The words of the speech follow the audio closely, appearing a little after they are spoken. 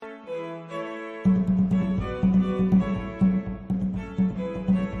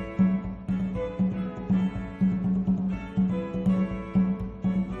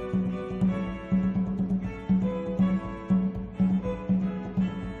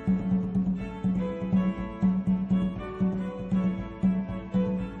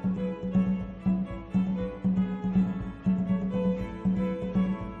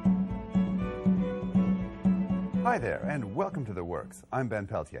Hi there, and welcome to The Works. I'm Ben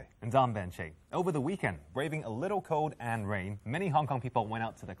Peltier. And I'm Ben Che. Over the weekend, braving a little cold and rain, many Hong Kong people went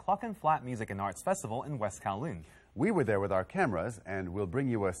out to the Clockenflap Music and Arts Festival in West Kowloon. We were there with our cameras, and we'll bring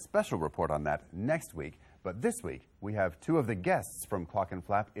you a special report on that next week. But this week, we have two of the guests from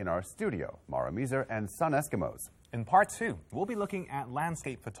Clockenflap in our studio, Mara Measor and Sun Eskimos. In part two, we'll be looking at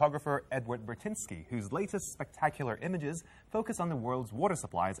landscape photographer Edward Burtynsky, whose latest spectacular images focus on the world's water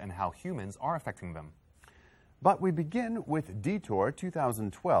supplies and how humans are affecting them. But we begin with Detour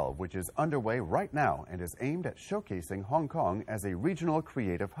 2012, which is underway right now and is aimed at showcasing Hong Kong as a regional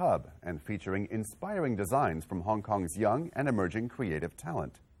creative hub and featuring inspiring designs from Hong Kong's young and emerging creative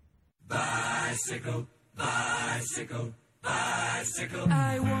talent. Bicycle, bicycle, bicycle.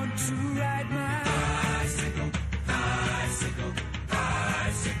 I want to ride my bicycle, bicycle,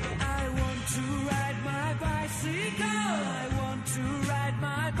 bicycle. I want to ride my bicycle. I want to ride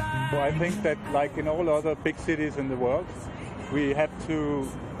my bicycle. Well, I think that, like in all other big cities in the world, we have to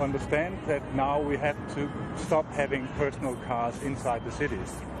understand that now we have to stop having personal cars inside the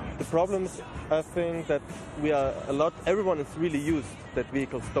cities. The problem is, I think, that everyone is really used that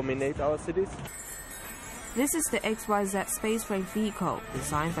vehicles dominate our cities. This is the XYZ space frame vehicle,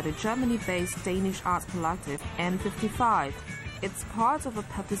 designed by the Germany-based Danish art collective N55. It's part of a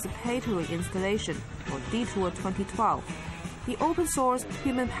participatory installation for Detour 2012. The open-source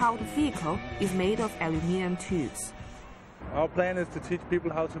human-powered vehicle is made of aluminium tubes. Our plan is to teach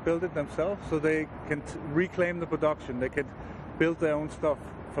people how to build it themselves so they can reclaim the production. They can build their own stuff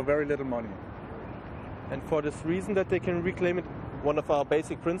for very little money. And for this reason that they can reclaim it, one of our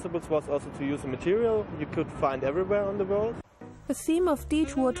basic principles was also to use a material you could find everywhere in the world. The theme of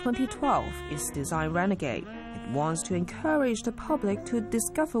Detour 2012 is Design Renegade. It wants to encourage the public to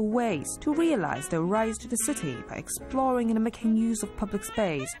discover ways to realize their rise to the city by exploring and making use of public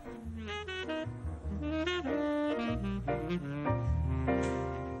space.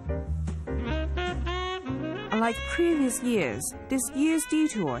 Unlike previous years, this year's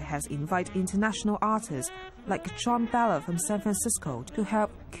Detour has invited international artists like John Bella from San Francisco to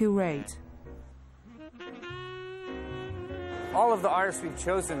help curate. All of the artists we've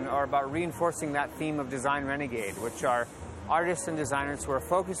chosen are about reinforcing that theme of Design Renegade, which are artists and designers who are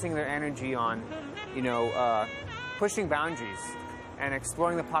focusing their energy on, pushing boundaries and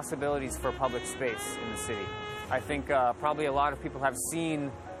exploring the possibilities for public space in the city. I think probably a lot of people have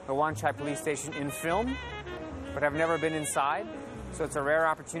seen the Wan Chai Police Station in film, but have never been inside. So it's a rare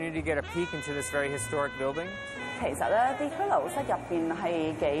opportunity to get a peek into this very historic building. 其實咧，啲拘留室入邊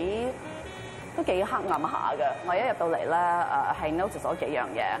係都幾黑暗下嘅。我一入到嚟咧，係 notice 咗幾樣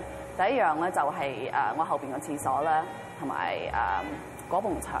嘢。第一樣咧就係我後邊個廁所咧，同埋嗰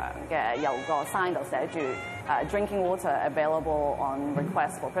埲牆嘅有個 sign 度寫住drinking water available on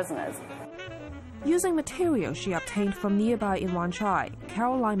request for prisoners. Using material she obtained from nearby in Wan Chai,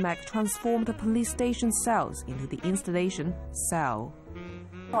 Caroline Mack transformed the police station cells into the installation cell.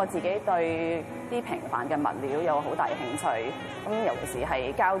 我自己對啲平凡嘅物料有好大嘅興趣，尤其是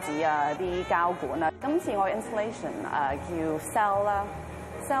係膠紙啊、啲膠管啊。今次我嘅 installation 叫 cell 啦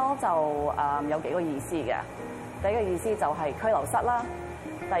 ，cell 就有幾個意思嘅。第一個意思就係拘留室啦，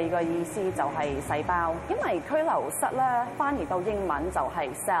第二個意思就係細胞。因為拘留室咧翻譯到英文就係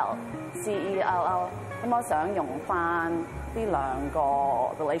cell，C-E-L-L。咁我想用翻呢兩個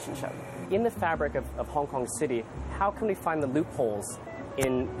relationship。 In the fabric of Hong Kong City, how can we find the loopholes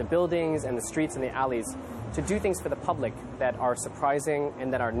in the buildings and the streets and the alleys to do things for the public that are surprising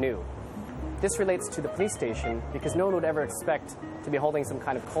and that are new? This relates to the police station because no one would ever expect to be holding some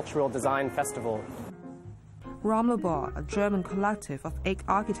kind of cultural design festival. Ramlabor, a German collective of 8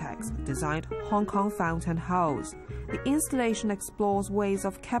 architects, designed Hong Kong Fountain House. The installation explores ways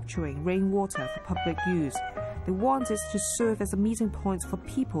of capturing rainwater for public use. They want it to serve as a meeting point for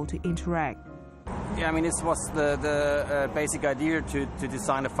people to interact. Yeah, I mean, this was the basic idea to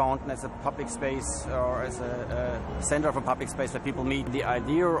design a fountain as a public space or as a center of a public space where people meet. The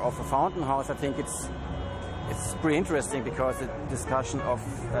idea of a fountain house, I think it's pretty interesting because the discussion of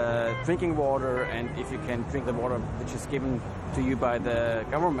drinking water and if you can drink the water which is given to you by the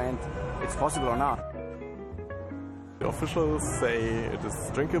government, it's possible or not. The officials say it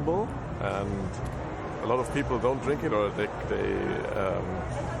is drinkable, and a lot of people don't drink it, or they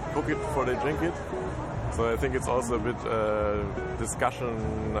cook it before they drink it. So I think it's also a bit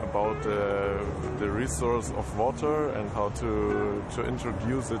discussion about the resource of water and how to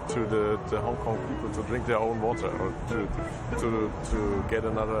introduce it to the Hong Kong people to drink their own water, or to get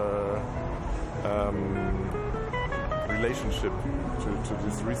another relationship to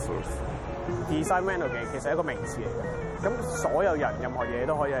this resource. design renegade 其實係一個名詞嚟嘅。咁所有人任何嘢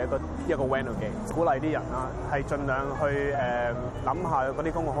都可以係一個 renegade， 鼓勵啲人啦，係盡量去諗下嗰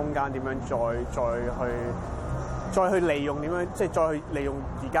啲公共空間點樣再去利用點樣，即係再去利用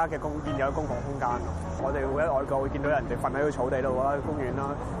而家嘅現有嘅公共空間。我哋會喺外國會見到人哋瞓喺個草地度啦，公園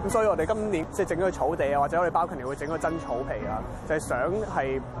啦。咁所以我哋今年即係整咗個草地啊，或者我哋balcony會整個真草皮啊，就係想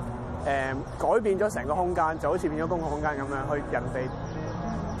係改變咗成個空間，就好似變咗公共空間咁樣，去人哋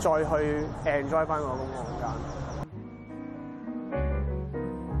再去 enjoy 翻個公共空間。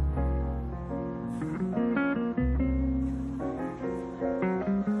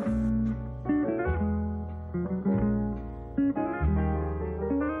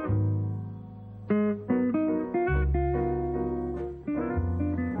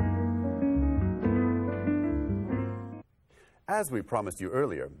As we promised you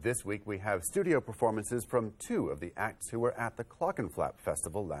earlier, this week we have studio performances from two of the acts who were at the Clockenflap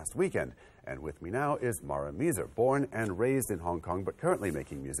Festival last weekend. And with me now is Mara Measor, born and raised in Hong Kong, but currently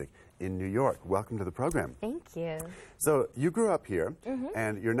making music in New York. Welcome to the program. Thank you. So you grew up here,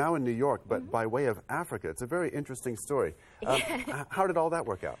 and you're now in New York, but by way of Africa. It's a very interesting story. How did all that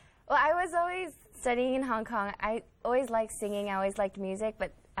work out? Well, I was always studying in Hong Kong. I always liked singing. I always liked music,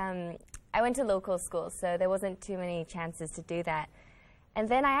 but I went to local school, so there wasn't too many chances to do that. And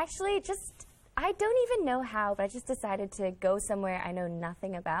then I actually I don't even know how, but I just decided to go somewhere I know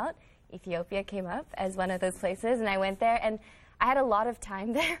nothing about. Ethiopia came up as one of those places, and I went there, and I had a lot of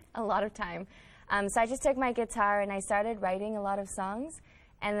time there, a lot of time. So I just took my guitar, and I started writing a lot of songs,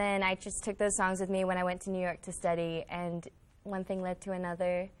 and then I just took those songs with me when I went to New York to study, and one thing led to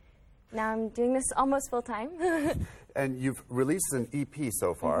another. Now I'm doing this almost full time. And you've released an EP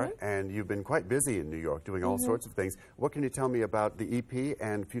so far, and you've been quite busy in New York doing all sorts of things. What can you tell me about the EP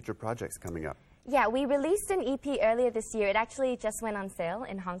and future projects coming up? Yeah, we released an EP earlier this year. It actually just went on sale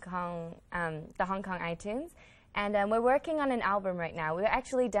in Hong Kong, the Hong Kong iTunes. And we're working on an album right now. We're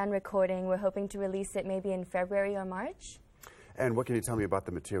actually done recording. We're hoping to release it maybe in February or March. And what can you tell me about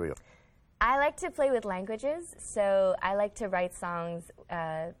the material? I like to play with languages, so I like to write songs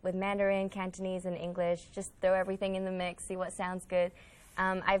with Mandarin, Cantonese, and English. Just throw everything in the mix, see what sounds good.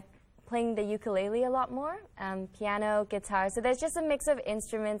 I'm playing the ukulele a lot more, piano, guitar. So there's just a mix of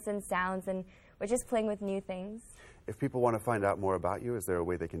instruments and sounds, and we're just playing with new things. If people want to find out more about you, is there a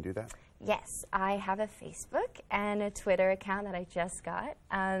way they can do that? Yes, I have a Facebook and a Twitter account that I just got.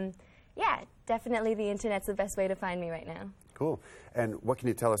 Yeah, definitely the internet's the best way to find me right now. Cool. And what can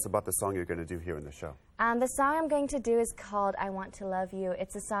you tell us about the song you're going to do here in the show? The song I'm going to do is called I Want to Love You.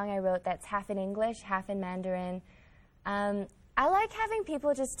 It's a song I wrote that's half in English, half in Mandarin. I like having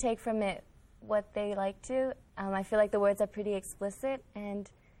people just take from it what they like to. I feel like the words are pretty explicit, and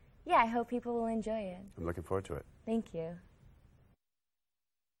yeah, I hope people will enjoy it. I'm looking forward to it. Thank you.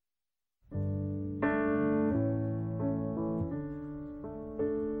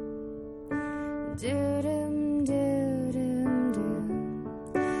 Do-dum, do-dum, do.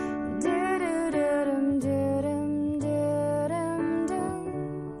 Do-do-do-dum, do-dum, do-dum, do.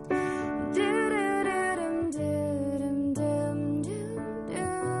 Do-do-do-dum, do-dum, dum,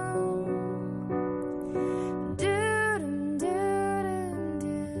 do-do. Do-dum, do-dum,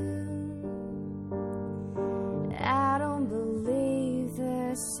 do. I don't believe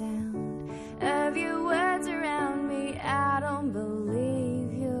the sound of your words around me. I don't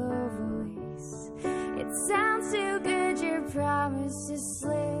believe your voice. It sounds too good, your promise to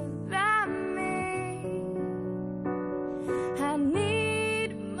slip by me. I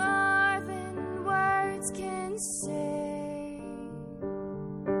need more than words can say.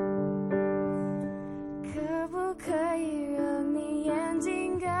 可不可以让你眼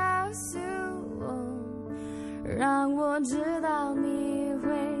睛告诉我，让我知道你会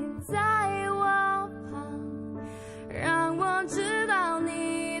在我旁，让我知道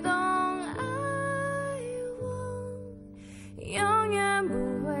你懂爱我，永远不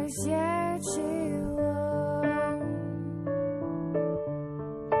会嫌弃我。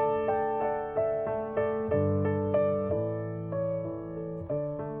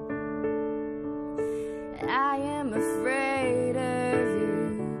I am afraid of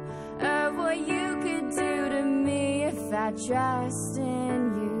you, of what you could do to me if I trust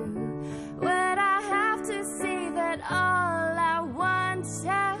in you. Would I have to see that all I want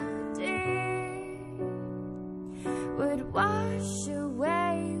to do would wash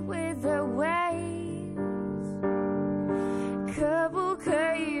away with the waves? 可不可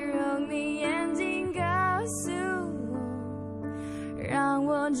以让你眼睛告诉我，让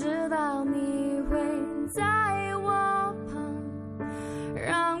我知道你会在我旁，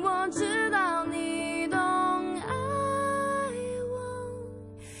让我知道你懂爱我，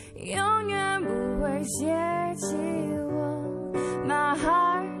永远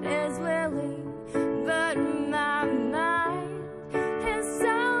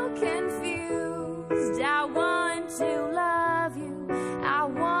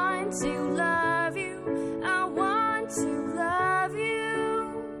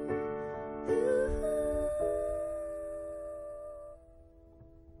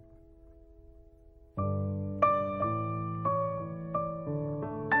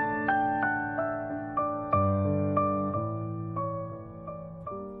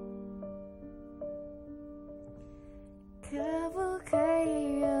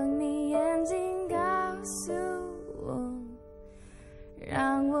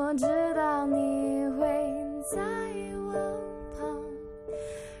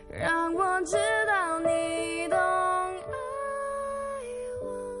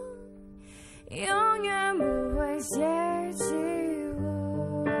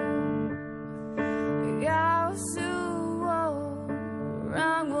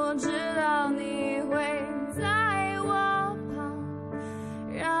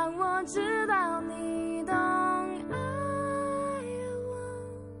我知道你懂爱我，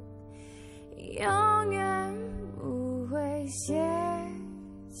永远不会嫌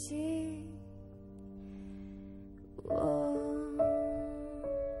弃我。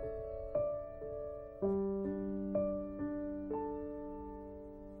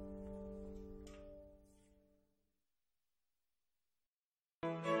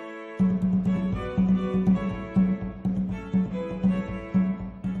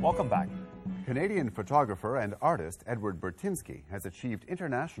Welcome back. Canadian photographer and artist Edward Burtynsky has achieved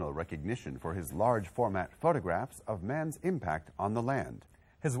international recognition for his large format photographs of man's impact on the land.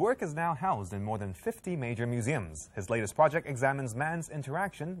 His work is now housed in more than 50 major museums. His latest project examines man's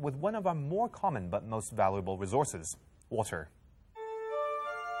interaction with one of our more common but most valuable resources, water.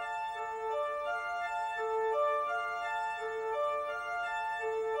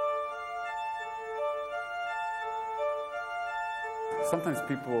 Sometimes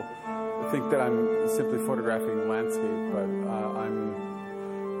people think that I'm simply photographing landscape, but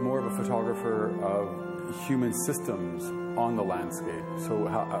I'm more of a photographer of human systems on the landscape, so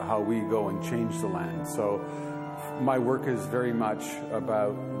how we go and change the land. So my work is very much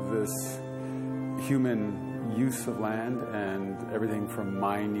about this human use of land and everything from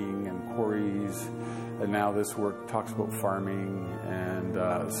mining and quarries, and now this work talks about farming,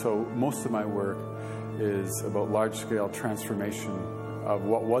 and so most of my work is about large-scale transformation of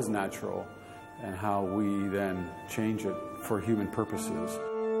what was natural and how we then change it for human purposes.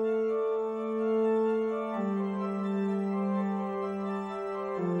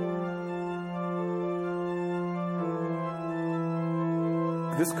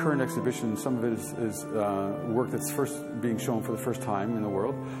 This current exhibition, some of it is work that's being shown for the first time in the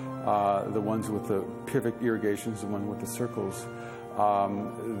world. The ones with the pivot irrigations, the one with the circles.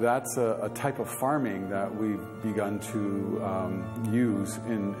 That's a type of farming that we've begun to use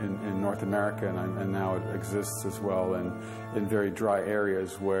in North America, and now it exists as well in very dry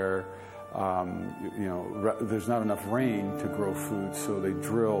areas where there's not enough rain to grow food, so they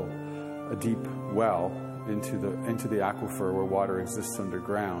drill a deep well into the aquifer where water exists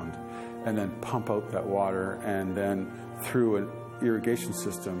underground, and then pump out that water, and then through an irrigation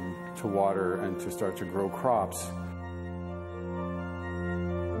system to water and to start to grow crops.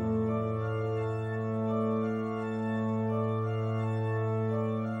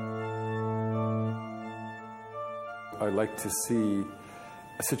 I like to see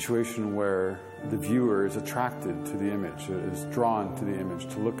a situation where the viewer is attracted to the image, is drawn to the image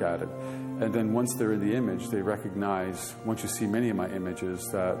to look at it. And then once they're in the image, they recognize, once you see many of my images,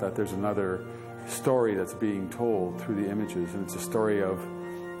 that there's another story that's being told through the images, and it's a story of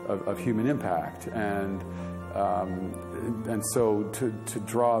human impact. And so to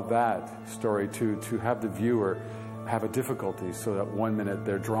draw that story, to have the viewer have a difficulty, so that one minute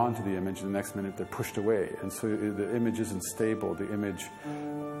they're drawn to the image and the next minute they're pushed away. And so the image isn't stable. The image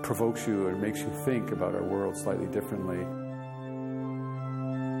provokes you or makes you think about our world slightly differently.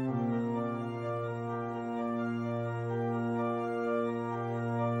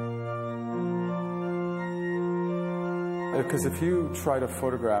 Because if you try to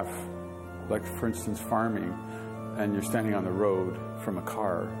photograph, like for instance farming, and you're standing on the road from a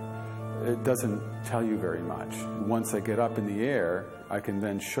car, it doesn't tell you very much. Once I get up in the air, I can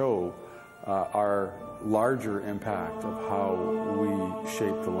then show our larger impact of how we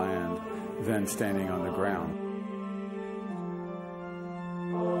shape the land than standing on the ground.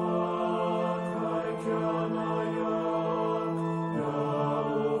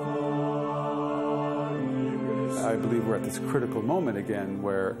 I believe we're at this critical moment again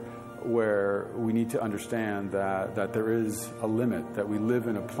where we need to understand that there is a limit, that we live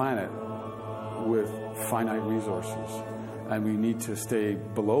in a planet with finite resources, and we need to stay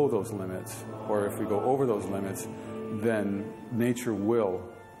below those limits, or if we go over those limits, then nature will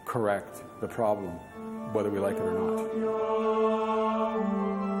correct the problem, whether we like it or not.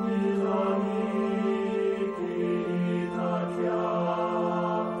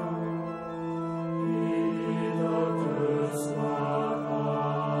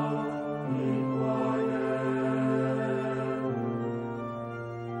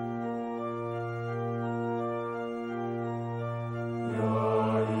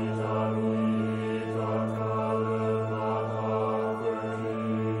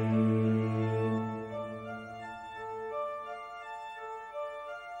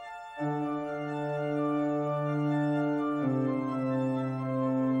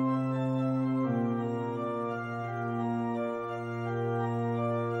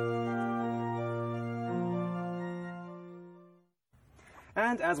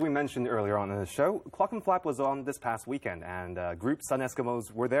 And as we mentioned earlier on in the show, Clockenflap was on this past weekend, and group Sun Eskimos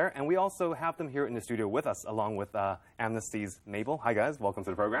were there, and we also have them here in the studio with us, along with Amnesty's Mabel. Hi guys, welcome to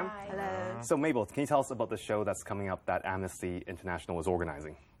the program. Hi. Hello. So Mabel, can you tell us about the show that's coming up that Amnesty International is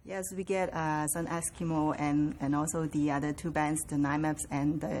organizing? Yes, we get Sun Eskimo and also the other two bands, the Nine Maps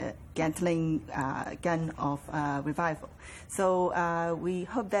and the Gatling Gun of Revival. So we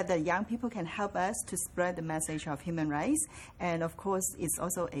hope that the young people can help us to spread the message of human rights. And of course, it's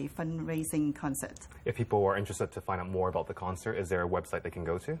also a fundraising concert. If people are interested to find out more about the concert, is there a website they can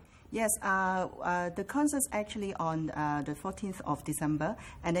go to? Yes, the concert's actually on the 14th of December,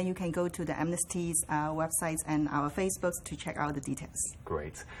 and then you can go to the Amnesty's websites and our Facebooks to check out the details.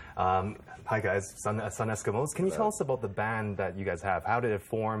 Great. Hi guys, Sun Eskimos. Can you tell us about the band that you guys have? How did it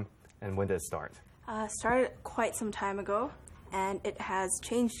form, and when did it start? Started quite some time ago, and it has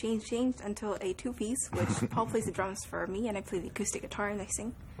changed until a two-piece, which Paul plays the drums for me, and I play the acoustic guitar and I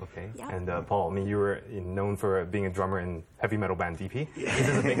sing. Okay. Yeah. And Paul, I mean, you were known for being a drummer in heavy metal band DP. Yeah. Is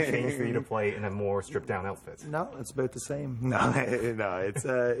this a big change for you to play in a more stripped-down outfit? No, it's about the same. No, it's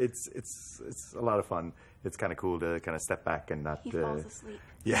a lot of fun. It's kind of cool to kind of step back and not. He falls asleep.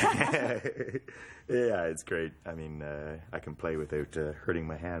 Yeah, yeah, it's great. I mean, I can play without hurting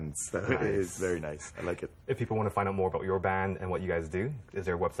my hands. So Nice. It's very nice. I like it. If people want to find out more about your band and what you guys do, is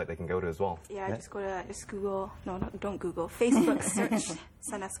there a website they can go to as well? Yeah, just go to Google. No, don't Google. Facebook search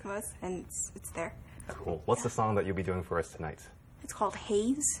Sun Eskimos, and it's there. Cool. What's the song that you'll be doing for us tonight? It's called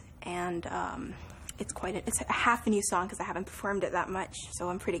Haze, and it's a half a new song because I haven't performed it that much, so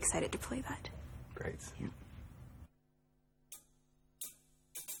I'm pretty excited to play that. Great.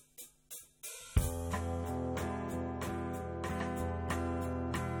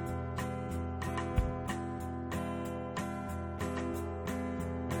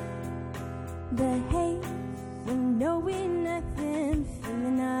 The haze of knowing nothing,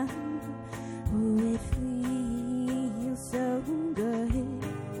 feeling numb. Oh, it feels so good.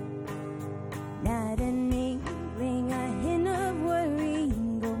 Not an inkling, a hint of worry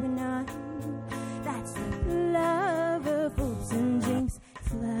going on. That's the love of hopes and dreams,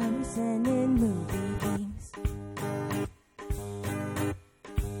 flowers and in movie beams.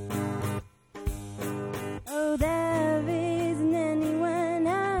 Oh, there isn't anyone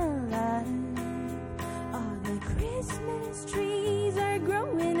alive. All the Christmas trees are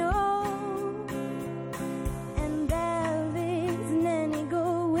growing old, and there isn't any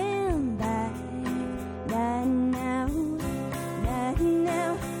going back. Not now, not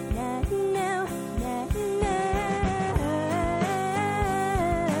now, not now, not now.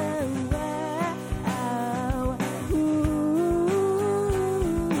 Ooh,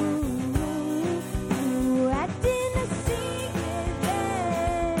 I didn't see it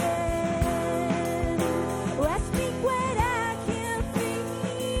then. I speak what I can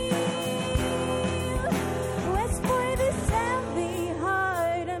feel. As for this heavy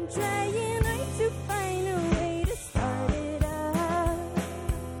heart, I'm trying to find a way to start it up.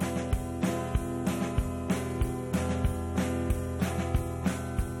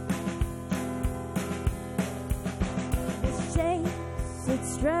 This chase,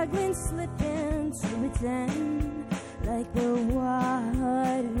 it's struggling, slipping to its end, like the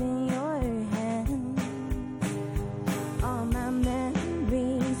water in your hands. All my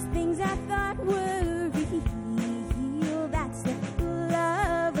memories, things I thought were real. That's the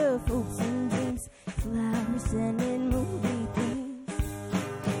love of hopes and dreams, flowers and in movie themes.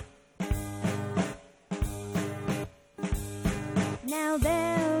 Now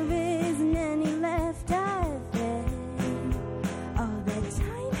there isn't any left of it. All that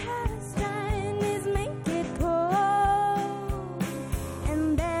time has done is make it cold,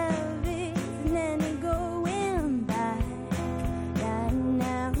 and there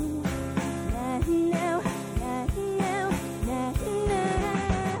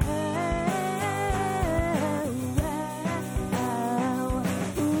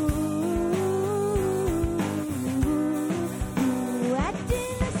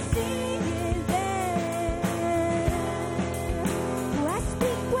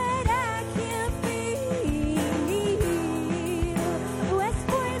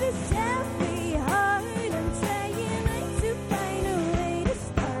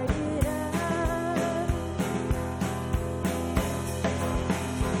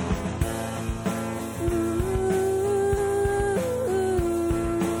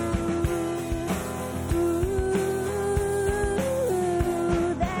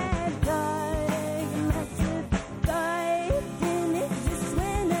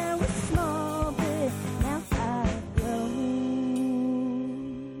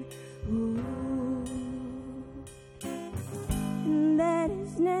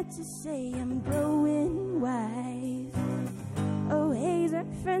to say I'm growing wise. Oh, haze our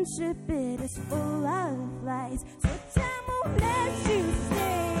friendship, it is full of lies. So time won't let you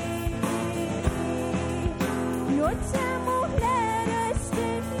stay. No time